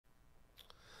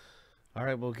All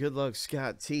right, well, good luck,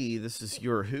 Scott T. This is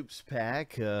your hoops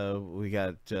pack. We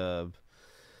got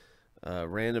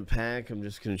random pack. I'm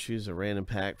just going to choose a random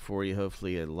pack for you.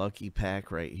 Hopefully, a lucky pack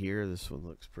right here. This one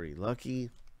looks pretty lucky.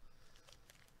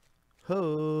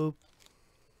 Hope.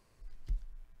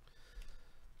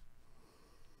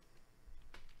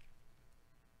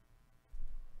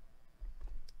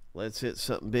 Let's hit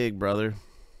something big, brother.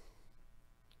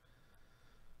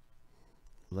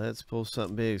 Let's pull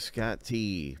something big. Scott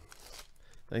T.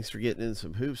 Thanks for getting in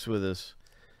some hoops with us.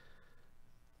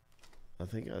 I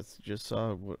think I just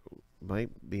saw what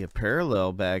might be a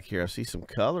parallel back here. I see some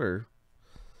color.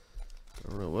 I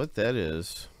don't know what that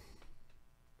is.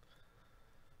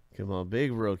 Come on,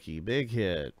 big rookie, big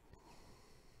hit.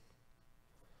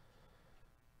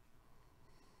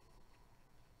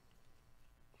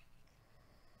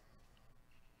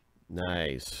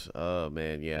 Nice. Oh,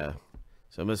 man, yeah.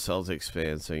 So I'm a Celtics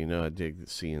fan, so you know I dig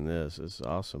seeing this. This is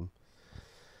awesome.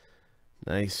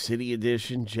 Nice City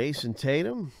Edition, Jason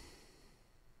Tatum.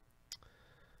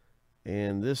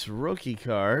 And this rookie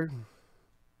card.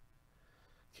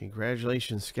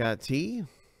 Congratulations, Scott T.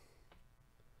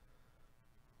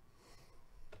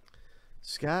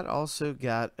 Scott also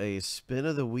got a spin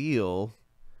of the wheel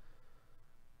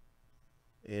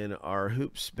in our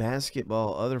Hoops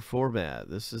Basketball other format.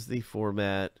 This is the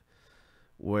format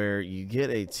where you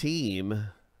get a team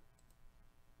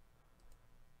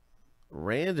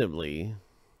randomly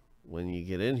when you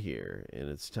get in here, and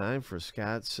it's time for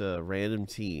Scott's random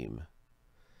team.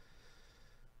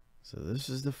 So this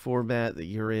is the format that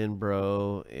you're in,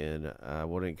 bro, and I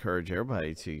want to encourage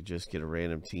everybody to just get a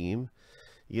random team.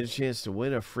 You get a chance to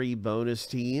win a free bonus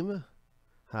team.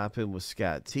 Hop in with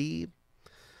Scott T.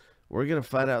 We're going to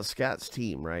find out Scott's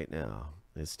team right now.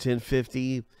 It's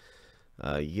 10:50.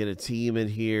 You get a team in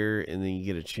here, and then you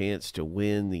get a chance to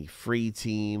win the free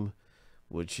team,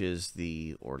 which is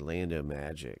the Orlando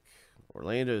Magic.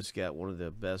 Orlando's got one of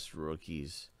the best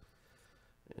rookies,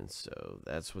 and so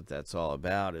that's what that's all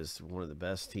about, is one of the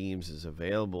best teams is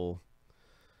available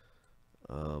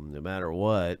no matter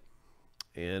what.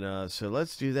 And so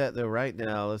let's do that, though, right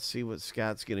now. Let's see what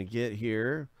Scott's going to get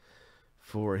here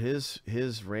for his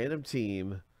random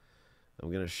team.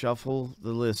 I'm going to shuffle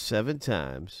the list 7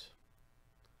 times.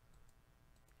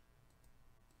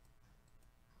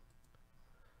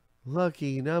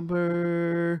 Lucky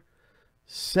number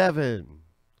 7.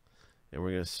 And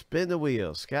we're going to spin the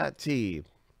wheel. Scott T.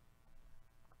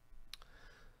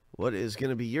 What is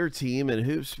going to be your team in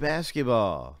Hoops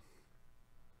Basketball?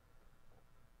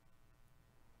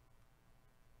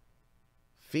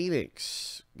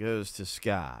 Phoenix goes to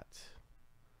Scott.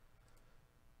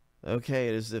 Okay,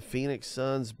 it is the Phoenix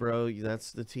Suns, bro.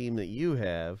 That's the team that you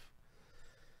have.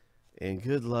 And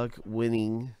good luck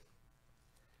winning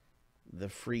the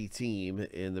free team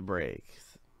in the break.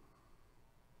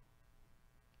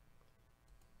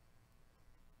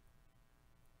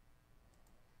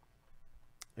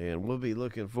 And we'll be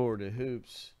looking forward to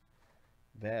Hoops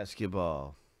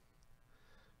Basketball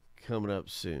coming up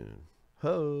soon.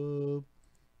 Hope.